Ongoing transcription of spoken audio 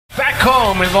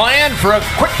home in land for a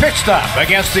quick pitch stop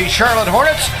against the Charlotte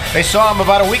Hornets. They saw him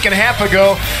about a week and a half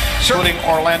ago, including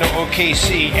Orlando,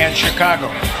 OKC, and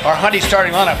Chicago. Our Hunty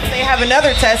starting lineup. They have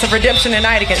another test of redemption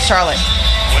tonight against Charlotte.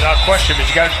 Without question, but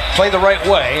you got to play the right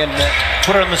way and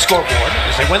put it on the scoreboard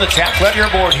as they win the tap. Left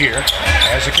your board here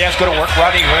as the Cavs go to work.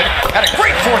 Rodney Hood had a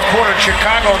great fourth quarter in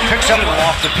Chicago and picks up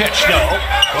off the pitch. No,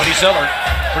 Cody Zeller,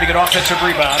 pretty good offensive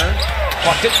rebounder.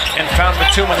 Plucked it and found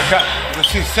Batum on the cut. Let's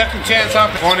see, second chance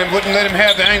up on him, wouldn't let him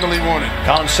have the angle he wanted.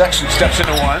 Colin Sexton steps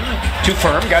into one. Too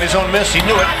firm, got his own miss, he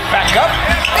knew it. Back up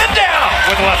and down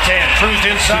with the left hand. Cruised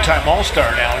inside. Two-time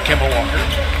All-Star now, Kemba Walker.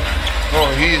 Oh,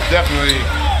 he is definitely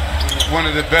one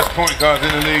of the best point guards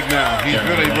in the league now. He's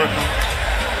really working.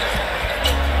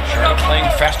 Charlotte playing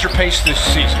faster pace this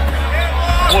season.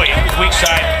 Williams, weak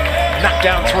side, knocked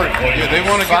down three. Yeah, they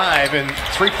want to get 5 and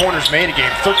 3-pointers made a game,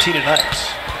 13 tonight.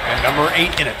 And number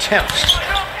 8 in attempts.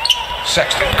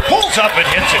 Sexton pulls up and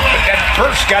hits it, but that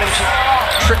burst got him to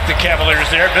trick the Cavaliers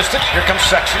there. Missed it. Here comes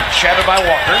Sexton, shadowed by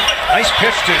Walker. Nice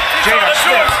pitch to J.R.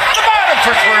 Smith. The bottom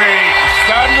for three.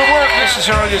 Starting to work. Not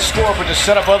necessarily to score, but to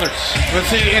set up others. But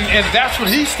see, and that's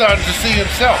what he's starting to see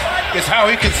himself, is how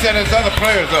he can set his other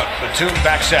players up. Batum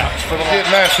backs out for the did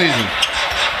last season.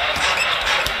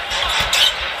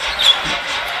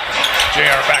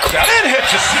 J.R. backs out and hits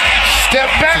it. Step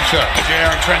back.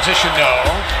 J.R. in transition, no.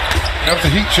 That was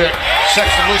a heat check.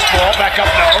 Sexton loose ball, back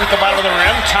up, no. At the bottom of the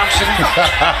rim, Thompson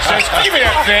says, give me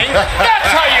that thing.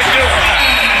 That's how you do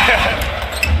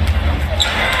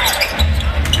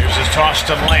it. Here's his toss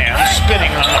to Lamb,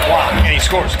 spinning on the block, and he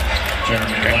scores.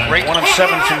 Great 1 of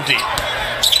 7 from deep.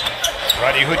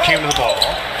 Rodney Hood came to the ball.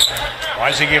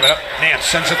 Wisely gave it up. Nance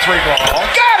sends a 3-ball.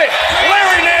 Got it!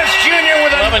 Larry Nance Jr.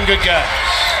 with 11 good guys.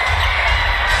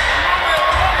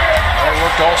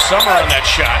 Worked all summer on that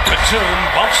shot. Batum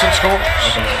bumps and scores.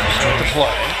 The play.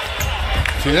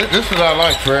 See, this is what I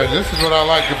like, Fred. This is what I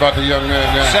like about the young man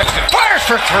now. Sexton fires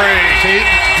for 3. See,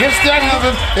 just that of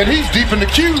him, and he's deep in the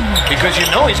queue. Because you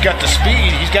know he's got the speed,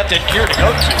 he's got that gear to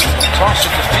go to. Tossed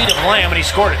at the feet of Lamb, and he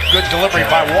scored it. Good delivery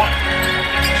by Walker.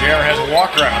 JR has a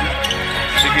Walker on him.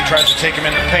 Ziggy tries to take him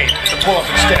in the paint. The pull-up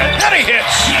instead. And he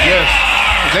hits! Yes.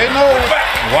 They know.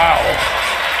 Wow.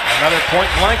 Another point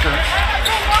blanker.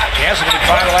 He hasn't been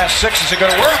 5 of the last 6. Is it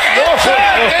going to work? No.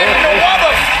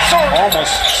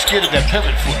 Almost skidded that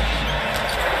pivot foot.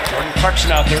 Jordan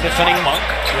Clarkson out there defending Monk,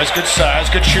 who has good size,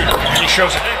 good shooter, and he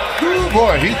shows it. Ooh,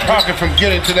 boy, he's talking from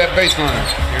getting to that baseline.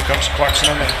 Here comes Clarkson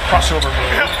on the crossover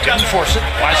move. Didn't force it.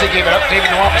 Wisely gave it up.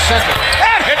 David Nwaba sent it.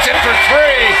 And hits it for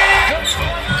 3.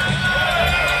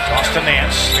 Toss to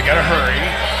Nance. They got to hurry.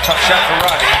 Tough shot for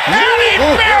Roddy. And he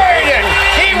buried it.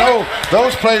 No,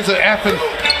 those plays that happen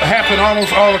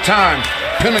almost all the time.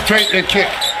 Penetrate and kick.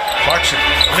 Clarkson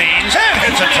leans and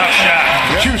hits a tough shot.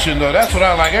 Execution, though, that's what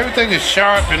I like. Everything is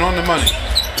sharp and on the money.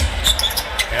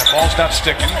 Yeah, ball's not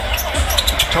sticking.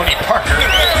 Tony Parker.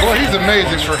 Boy, he's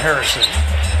amazing. For Harrison.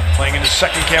 Playing in the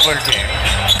second Cavalier game.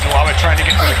 Nwaba trying to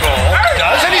get to the goal.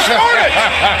 Does, and he scored it!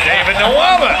 David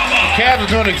Nwaba. Cavs are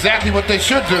doing exactly what they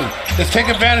should do. Is take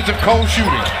advantage of cold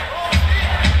shooting.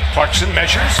 Clarkson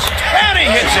measures, and he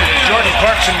hits it. Jordan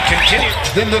Clarkson continues.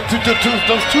 Then those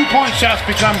 2-point shots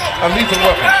become a lethal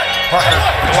weapon. Parker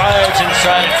glides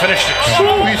inside and finished it.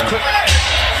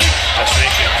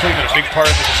 Destination Cleveland, a big part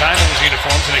of the design of those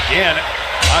uniforms. And again,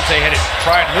 Monte had it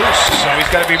pried loose, so he's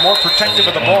got to be more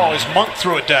protective of the ball as Monk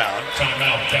threw it down.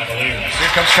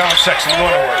 Here comes Colin Sexton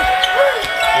going to work.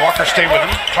 Walker stay with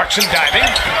him. Clarkson diving.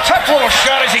 Tough little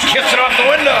shot as he kicks it off the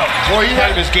window. Boy, he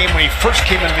had his game when he first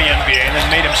came into the NBA and then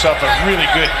made himself a really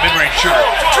good mid-range shooter.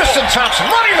 Tristan Thompson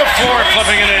running the floor and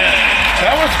flipping it in.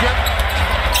 That was good.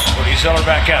 Cody Zeller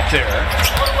back out there.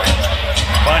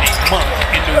 Finding Monk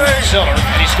into Zeller,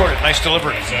 and he scored it. Nice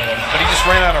delivery. But he just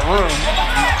ran out of room.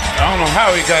 I don't know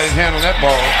how he got his hand on that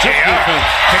ball. Picked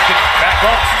it back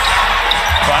up.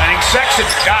 Finding Sexton,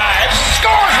 dives,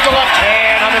 scores with the left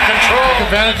hand under control. Take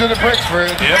advantage of the breaks,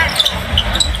 Fred. Yep.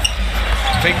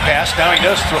 Fake pass, now he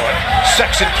does throw it.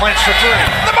 Sexton plants for 3.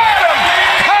 The bottom!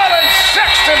 Colin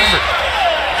Sexton!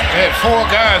 They had 4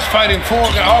 guys fighting 4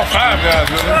 guys, all 5 guys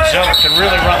with him. Zeller can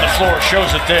really run the floor,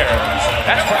 shows it there.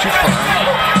 That's too far.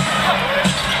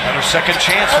 Another second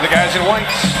chance for the guys in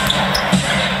whites.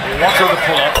 Walker the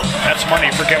pull-up. That's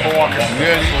money for Kemba Walker.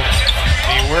 Yeah.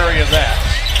 Be wary of that.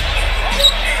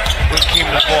 Wood came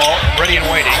to the ball, ready and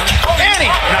waiting. And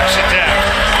he knocks it down.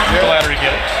 Glad to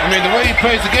get it. I mean, the way he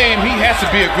plays the game, he has to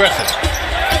be aggressive.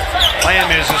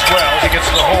 Lamb is as well. He gets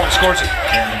to the hole and scores it.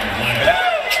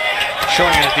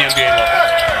 Showing it at the NBA level.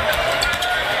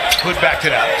 Hood backed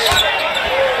it out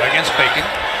against Bacon.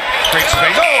 Great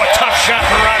space. Oh, a tough shot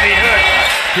for Rodney Hood.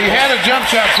 He had a jump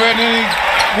shot, Fred, and then he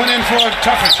went in for a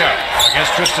tougher shot.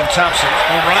 Against Tristan Thompson.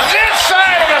 Home runs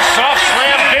inside of a soft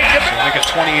slam. Big hit. They make it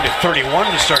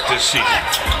 28-31 to start this season.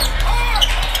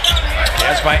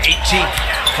 Jazz by 18.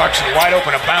 Clarkson wide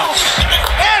open, a bounce.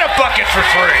 And a bucket for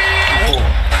 3.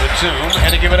 Batum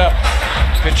had to give it up.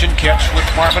 Pitch and catch with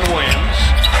Marvin Williams.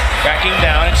 Backing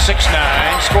down at 6'9".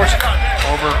 Scores it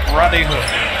over Rodney Hood.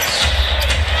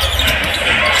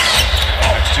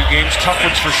 Next 2 games, tough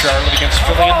ones for Charlotte against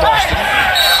Philly and Boston.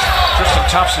 Tristan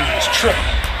Thompson is tripped.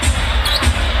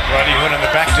 Rodney Hood on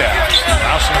the back down.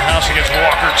 House in the house against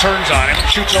Walker. Turns on him.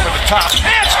 Shoots over the top.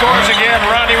 And scores again.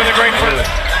 Rodney with a great foot.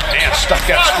 And stuck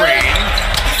that screen.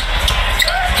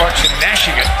 Clarkson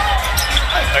gnashing it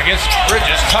against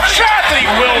Bridges. Tough shot that he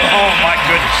willed home. My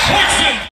goodness.